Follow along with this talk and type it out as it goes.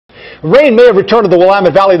Rain may have returned to the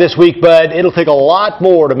Willamette Valley this week, but it'll take a lot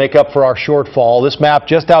more to make up for our shortfall. This map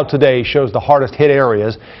just out today shows the hardest hit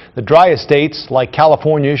areas. The driest states, like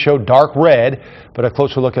California, show dark red, but a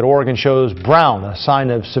closer look at Oregon shows brown, a sign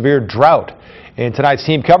of severe drought. In tonight's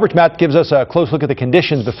team coverage, Matt gives us a close look at the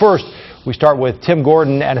conditions, but first we start with Tim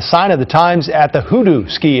Gordon and a sign of the times at the Hoodoo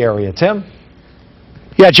ski area. Tim?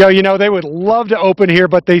 Yeah, Joe, you know, they would love to open here,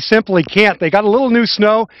 but they simply can't. They got a little new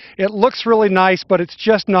snow. It looks really nice, but it's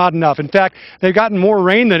just not enough. In fact, they've gotten more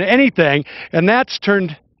rain than anything, and that's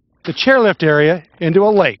turned the chairlift area into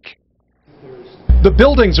a lake. The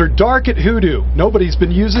buildings are dark at Hoodoo. Nobody's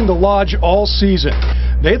been using the lodge all season.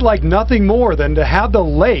 They'd like nothing more than to have the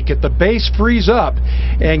lake at the base freeze up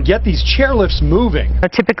and get these chairlifts moving.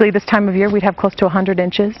 Typically this time of year we'd have close to 100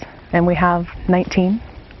 inches, and we have 19.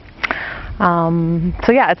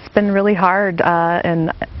 So yeah, it's been really hard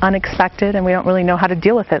and unexpected, and we don't really know how to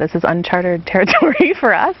deal with it. This is uncharted territory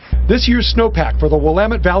for us. This year's snowpack for the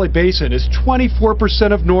Willamette Valley Basin is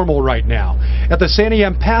 24% of normal right now. At the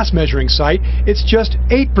Santiam Pass measuring site, it's just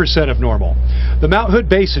 8% of normal. The Mount Hood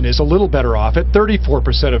Basin is a little better off at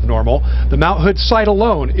 34% of normal. The Mount Hood site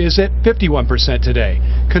alone is at 51% today.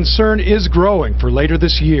 Concern is growing for later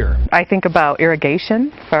this year. I think about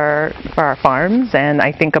irrigation for our farms, and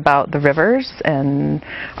I think about the rivers, and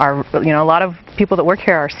a lot of people that work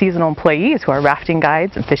here are seasonal employees who are rafting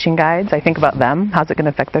guides and fishing guides. I think about them. How's it going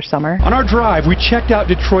to affect their summer? On our drive, we checked out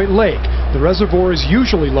Detroit Lake. The reservoir is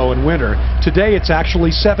usually low in winter. Today, it's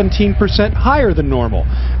actually 17% higher than normal.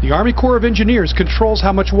 The Army Corps of Engineers controls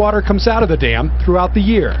how much water comes out of the dam throughout the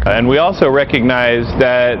year. And we also recognize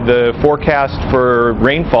that the forecast for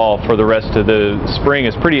rainfall for the rest of the spring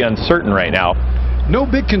is pretty uncertain right now. No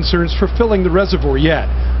big concerns for filling the reservoir yet,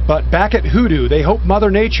 but back at Hoodoo, they hope Mother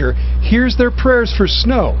Nature hears their prayers for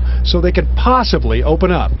snow so they can possibly open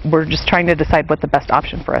up. We're just trying to decide what the best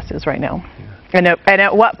option for us is right now. And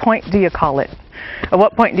at what point do you call it? At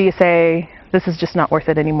what point do you say, this is just not worth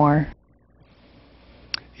it anymore?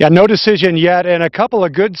 Yeah, no decision yet, and a couple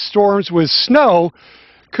of good storms with snow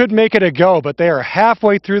could make it a go, but they are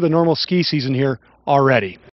halfway through the normal ski season here already.